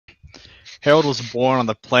Harold was born on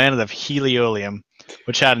the planet of Helium,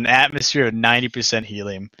 which had an atmosphere of 90%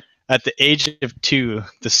 helium. At the age of 2,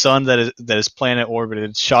 the sun that his planet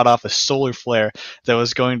orbited shot off a solar flare that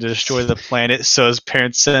was going to destroy the planet, so his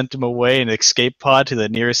parents sent him away in an escape pod to the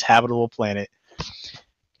nearest habitable planet.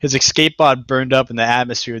 His escape pod burned up in the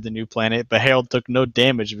atmosphere of the new planet, but Harold took no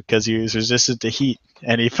damage because he was resistant to heat,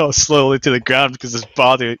 and he fell slowly to the ground because his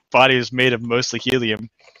body was made of mostly helium.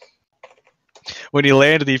 When he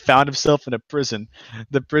landed, he found himself in a prison.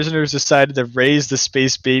 The prisoners decided to raise the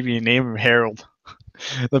space baby and name him Harold.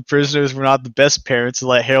 The prisoners were not the best parents and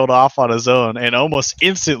let Harold off on his own, and almost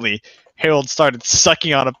instantly, Harold started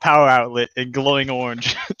sucking on a power outlet and glowing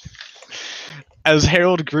orange. As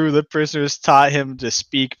Harold grew, the prisoners taught him to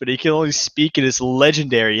speak, but he could only speak in his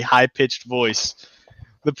legendary high-pitched voice.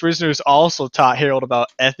 The prisoners also taught Harold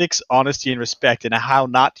about ethics, honesty, and respect, and how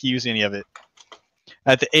not to use any of it.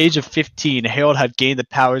 At the age of 15, Harold had gained the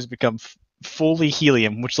powers to become fully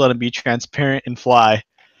helium, which let him be transparent and fly.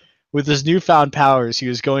 With his newfound powers, he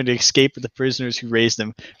was going to escape with the prisoners who raised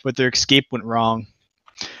him, but their escape went wrong.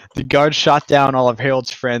 The guards shot down all of Harold's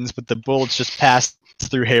friends, but the bullets just passed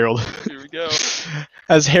through Harold. Here we go.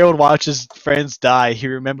 As Harold watched his friends die, he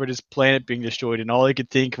remembered his planet being destroyed, and all he could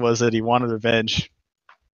think was that he wanted revenge.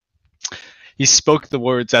 He spoke the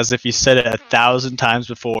words as if he said it 1,000 times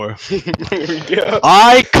before. Here we go.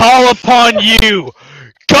 I call upon you,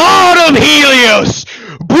 God of Helios!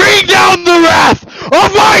 Bring down the wrath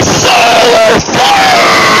of my solar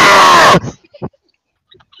fire!